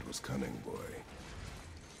 That was cunning, boy.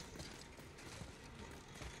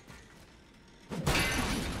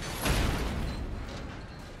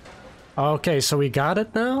 Okay, so we got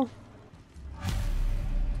it now?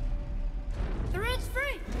 The road's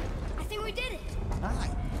free! I think we did it!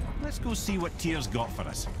 Aye. Let's go see what Tyr's got for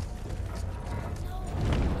us. No,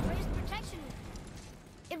 raised protection.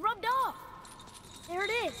 It rubbed off. There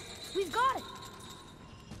it is. We've got it.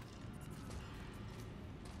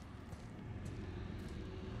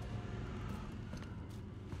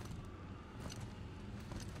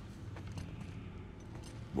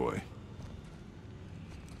 Boy.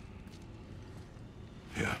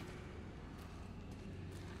 Yeah.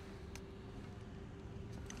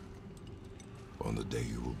 On the day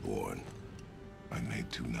you were born, I made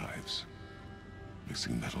 2 knives,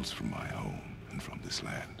 mixing metals from my home and from this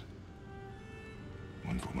land.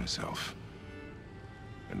 One for myself,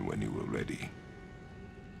 and when you were ready,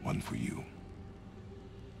 one for you.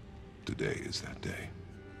 Today is that day.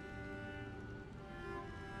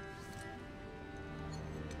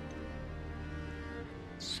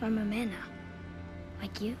 So I'm a man now.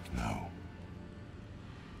 Like you? No.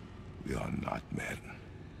 We are not men.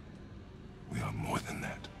 We are more than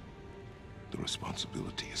that. The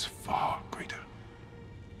responsibility is far greater.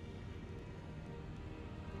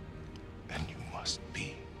 And you must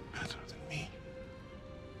be better than me.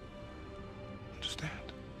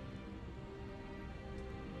 Understand?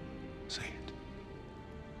 Say it.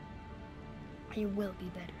 I will be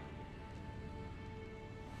better.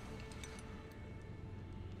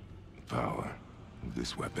 The power of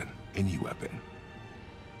this weapon, any weapon,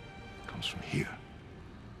 comes from here.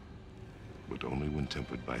 But only when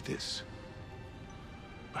tempered by this.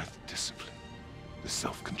 By the discipline, the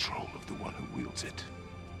self-control of the one who wields it.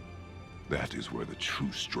 That is where the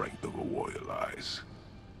true strength of a warrior lies.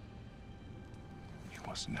 You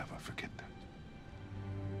must never forget that.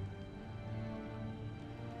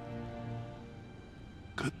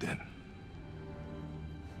 Good then.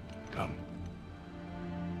 Come.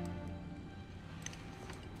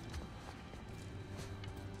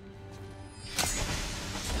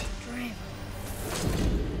 Dream.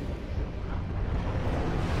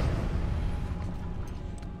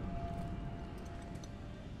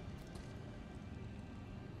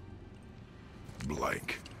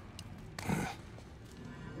 Blank.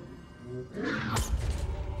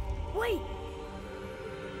 Wait!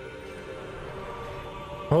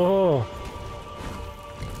 Oh.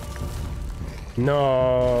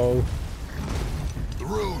 No. The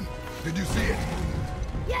rune! Did you see it?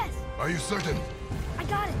 Yes! Are you certain? I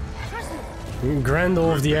got it! Trust me!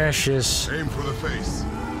 Grendel of the Ashes. Aim for the face.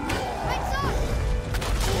 Lights up!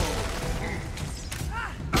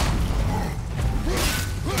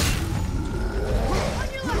 On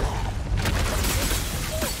your left!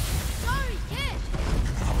 Sorry, kid!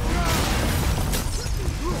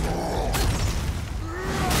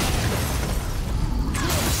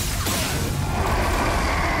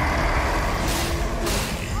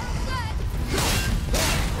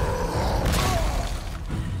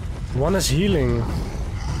 One is healing.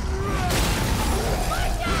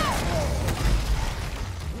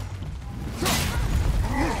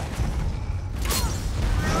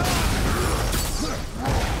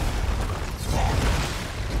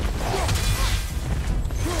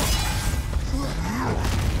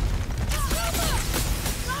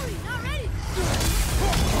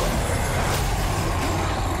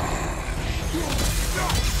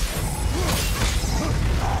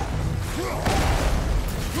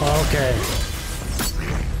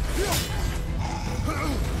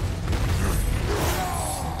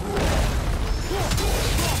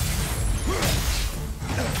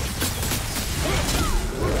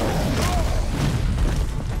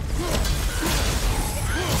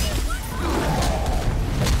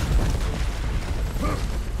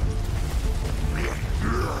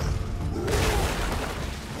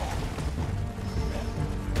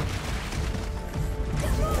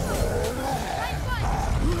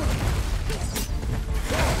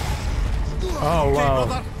 Oh,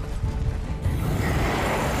 wow.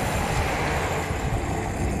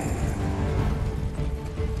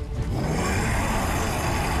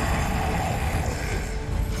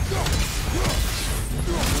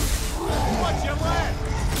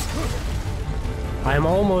 I'm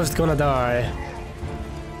almost gonna die.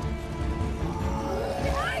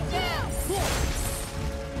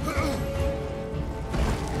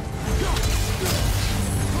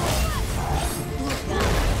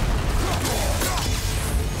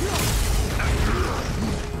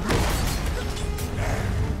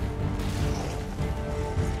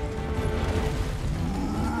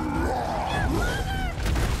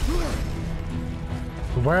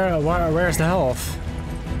 Where's the health?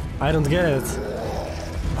 I don't get it.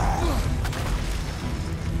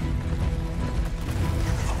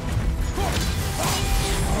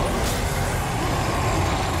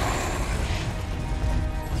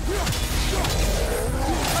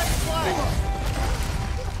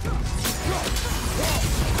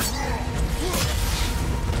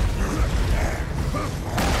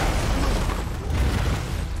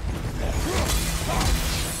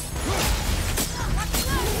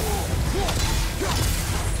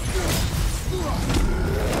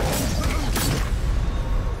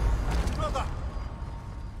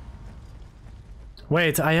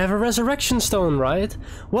 Wait, I have a resurrection stone, right?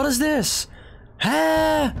 What is this?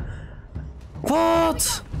 Hè?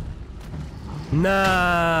 Wat?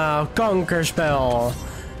 Nou, kankerspel.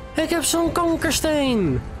 Ik heb zo'n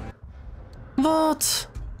kankersteen. Wat?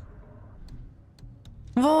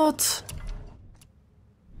 Wat?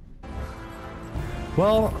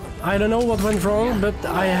 Well, I don't know what went wrong, but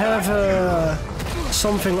I have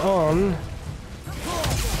something on.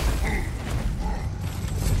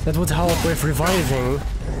 That would help with reviving.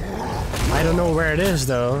 I don't know where it is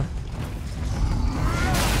though.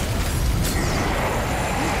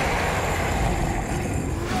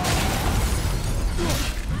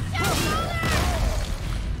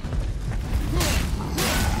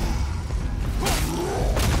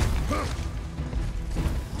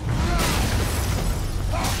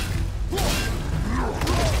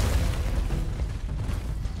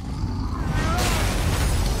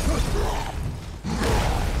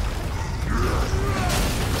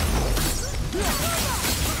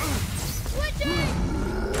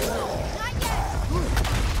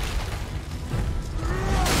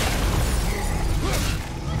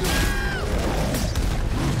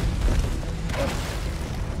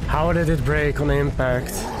 How did it break on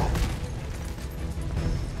impact?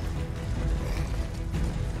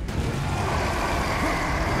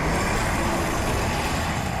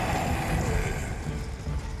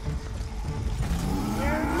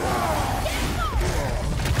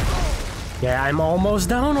 Yeah, I'm almost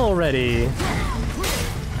down already.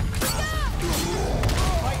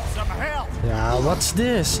 Yeah, what's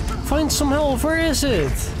this? Find some help, where is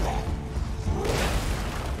it?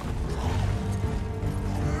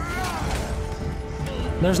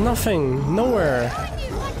 There's nothing, nowhere.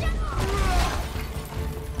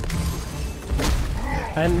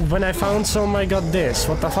 And when I found some, I got this.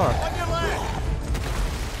 What the fuck?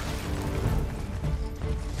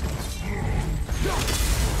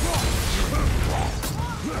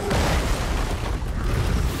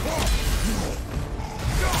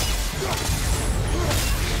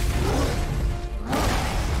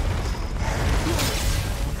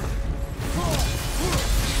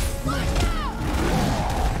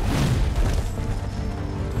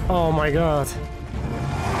 Oh my god.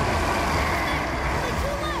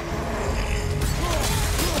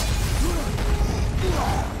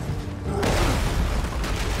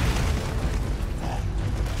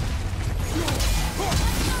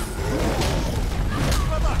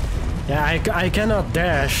 Yeah, I cannot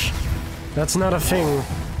dash. That's not a thing.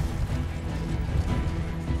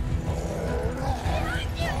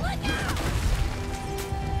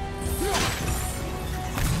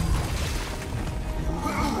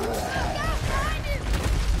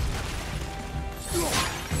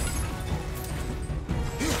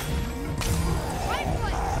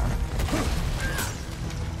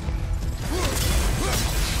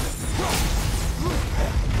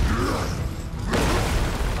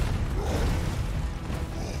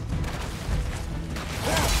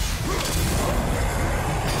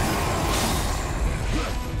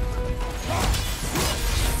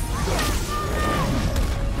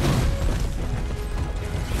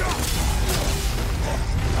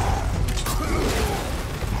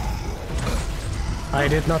 I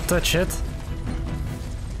did not touch it.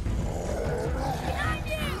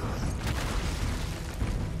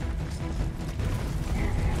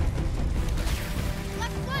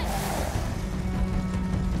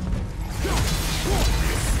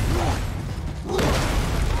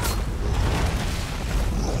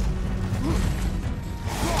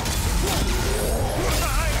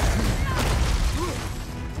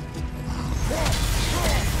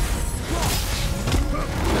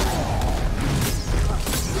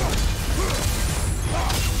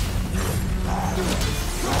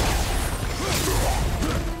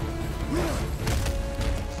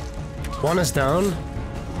 One is down.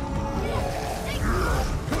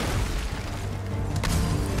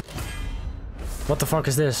 What the fuck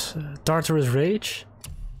is this? Tartarus Rage?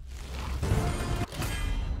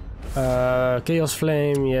 Chaos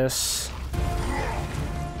Flame, yes.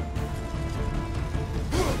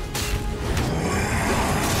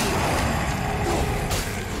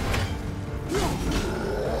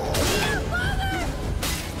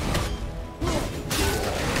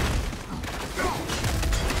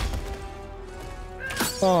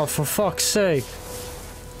 Oh, for fuck's sake.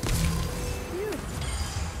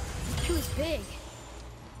 He was big,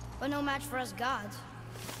 but no match for us gods.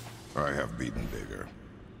 I have beaten bigger.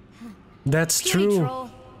 That's Puny true.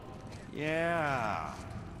 troll. Yeah.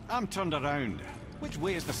 I'm turned around. Which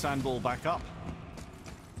way is the sand bowl back up?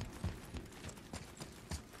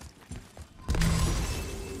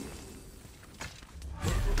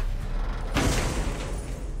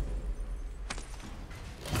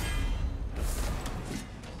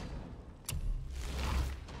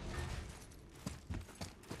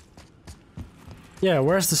 Yeah,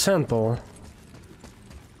 where's the sand ball?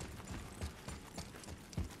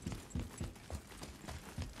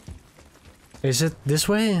 Is it this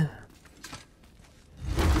way?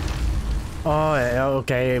 Oh, yeah,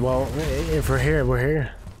 okay, well, if we're here, we're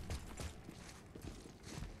here.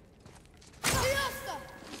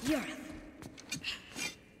 Yeah.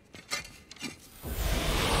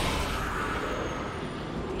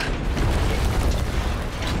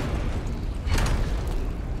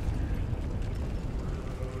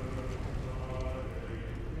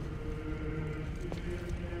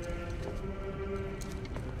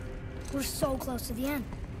 We're so close to the end.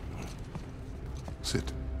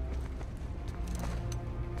 Sit.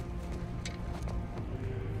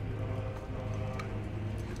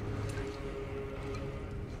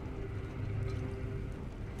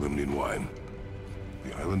 Limnian wine.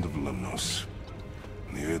 The island of Lemnos.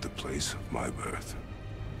 Near the place of my birth.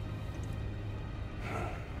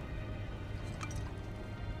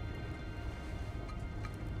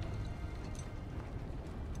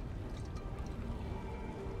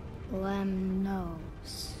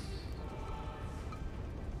 Lemnos.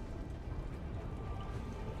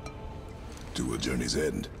 To a journey's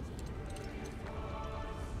end.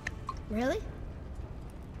 Really?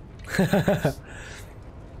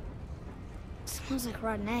 Smells like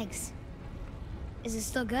rotten eggs. Is it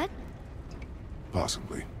still good?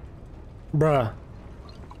 Possibly. Bruh.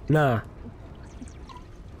 Nah.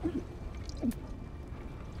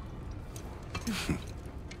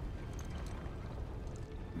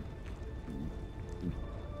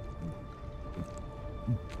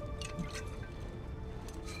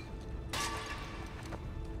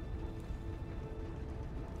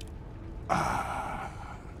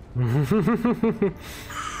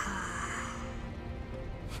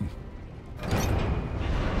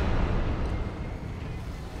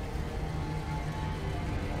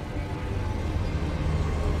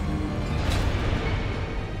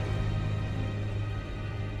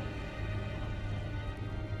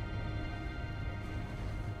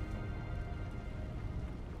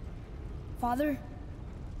 Father,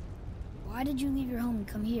 why did you leave your home and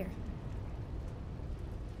come here?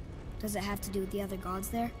 Does it have to do with the other gods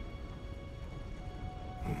there?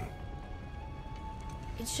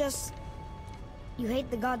 It's just, you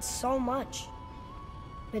hate the gods so much.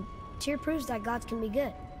 But Tyr proves that gods can be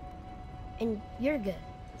good. And you're good.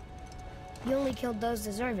 You only killed those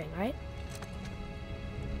deserving, right?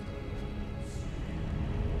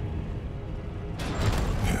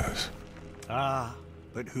 Yes. Ah,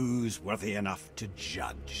 but who's worthy enough to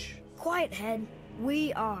judge? Quiet head,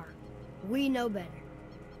 we are. We know better.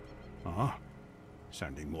 Uh-huh.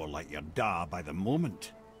 Sounding more like your da by the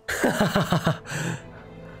moment.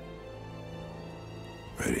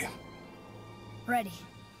 Ready. Ready.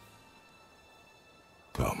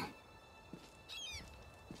 Come.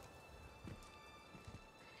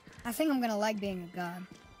 I think I'm gonna like being a god.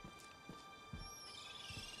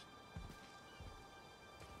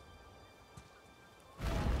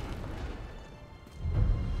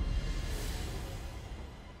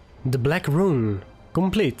 The Black Rune.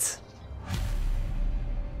 Complete.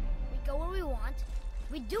 We go where we want.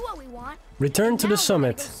 We do what we want. Return to Now the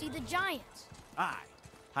summit. Go see the giants. Aye.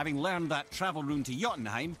 Having learned that travel rune to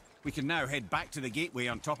Jotunheim, we can now head back to the gateway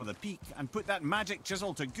on top of the peak and put that magic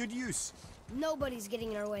chisel to good use. Nobody's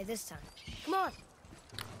getting in our way this time. Come on.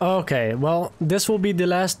 Okay, well, this will be the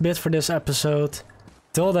last bit for this episode.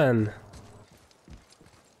 Till then.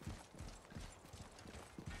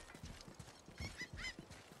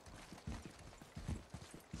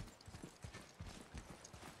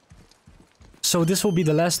 So this will be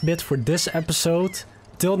the last bit for this episode.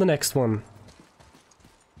 Till the next one.